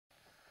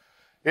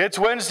It's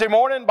Wednesday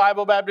morning,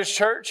 Bible Baptist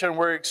Church, and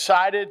we're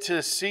excited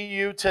to see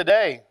you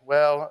today.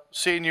 Well,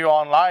 seeing you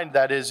online,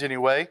 that is,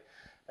 anyway.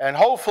 And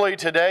hopefully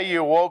today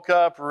you woke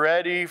up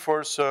ready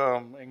for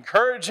some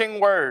encouraging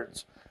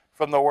words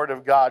from the Word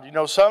of God. You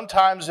know,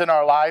 sometimes in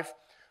our life,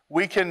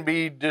 we can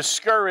be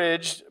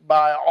discouraged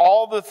by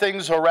all the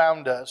things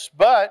around us.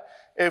 But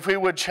if we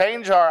would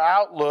change our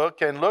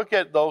outlook and look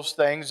at those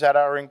things that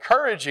are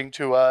encouraging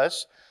to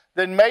us,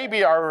 then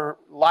maybe our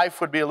life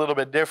would be a little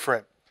bit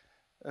different.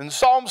 In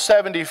Psalm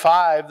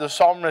 75, the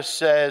psalmist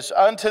says,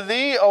 "Unto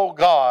thee, O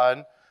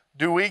God,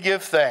 do we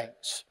give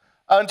thanks.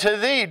 Unto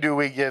thee do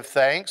we give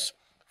thanks,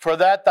 for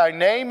that thy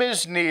name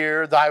is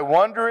near, thy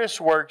wondrous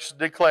works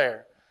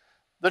declare."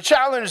 The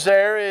challenge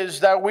there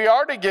is that we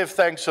are to give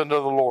thanks unto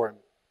the Lord.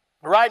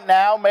 Right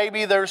now,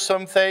 maybe there's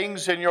some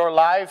things in your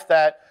life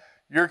that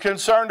you're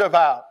concerned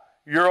about,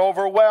 you're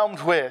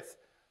overwhelmed with.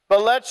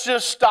 But let's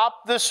just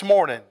stop this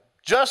morning,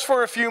 just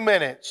for a few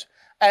minutes,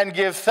 and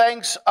give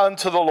thanks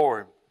unto the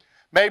Lord.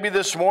 Maybe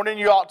this morning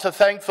you ought to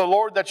thank the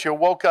Lord that you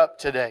woke up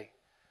today.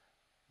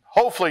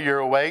 Hopefully you're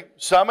awake.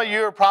 Some of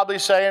you are probably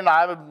saying,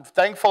 "I'm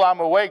thankful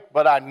I'm awake,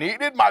 but I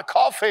needed my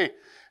coffee."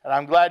 And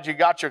I'm glad you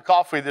got your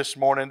coffee this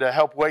morning to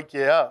help wake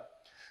you up.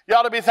 You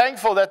ought to be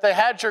thankful that they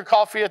had your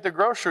coffee at the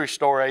grocery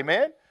store,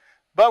 amen?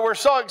 But we're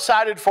so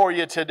excited for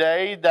you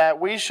today that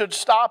we should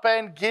stop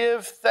and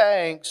give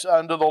thanks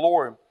unto the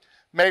Lord.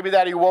 Maybe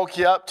that He woke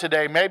you up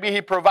today. Maybe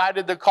He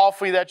provided the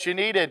coffee that you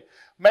needed.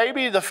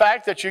 Maybe the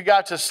fact that you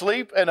got to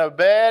sleep in a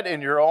bed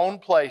in your own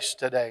place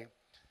today.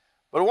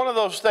 But one of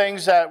those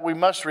things that we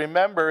must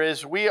remember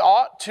is we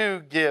ought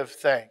to give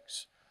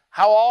thanks.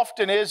 How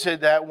often is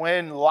it that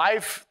when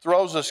life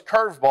throws us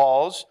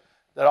curveballs,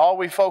 that all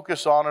we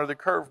focus on are the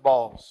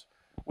curveballs?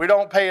 We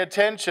don't pay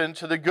attention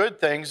to the good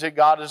things that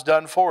God has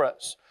done for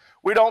us.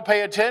 We don't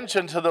pay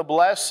attention to the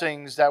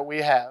blessings that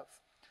we have.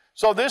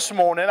 So this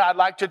morning, I'd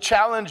like to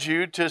challenge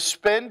you to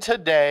spend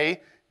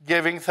today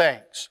giving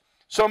thanks.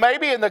 So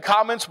maybe in the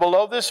comments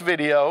below this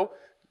video,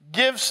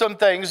 give some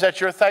things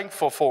that you're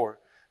thankful for.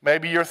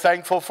 Maybe you're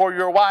thankful for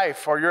your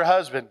wife or your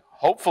husband.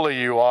 Hopefully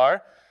you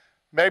are.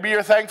 Maybe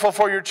you're thankful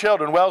for your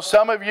children. Well,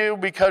 some of you,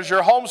 because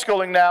you're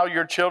homeschooling now,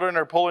 your children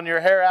are pulling your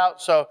hair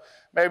out, so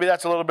maybe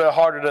that's a little bit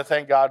harder to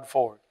thank God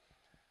for.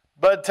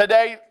 But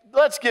today,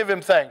 let's give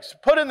Him thanks.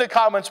 Put in the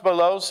comments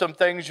below some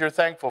things you're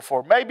thankful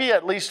for. Maybe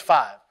at least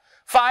 5.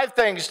 5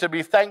 things to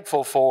be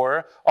thankful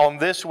for on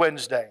this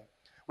Wednesday.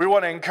 We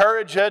want to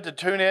encourage you to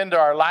tune in to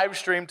our live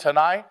stream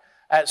tonight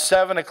at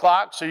 7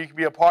 o'clock so you can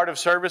be a part of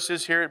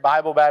services here at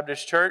Bible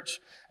Baptist Church.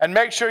 And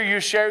make sure you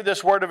share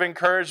this word of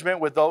encouragement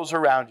with those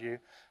around you.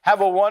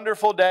 Have a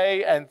wonderful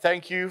day, and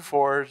thank you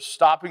for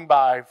stopping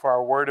by for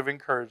our word of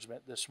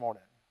encouragement this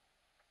morning.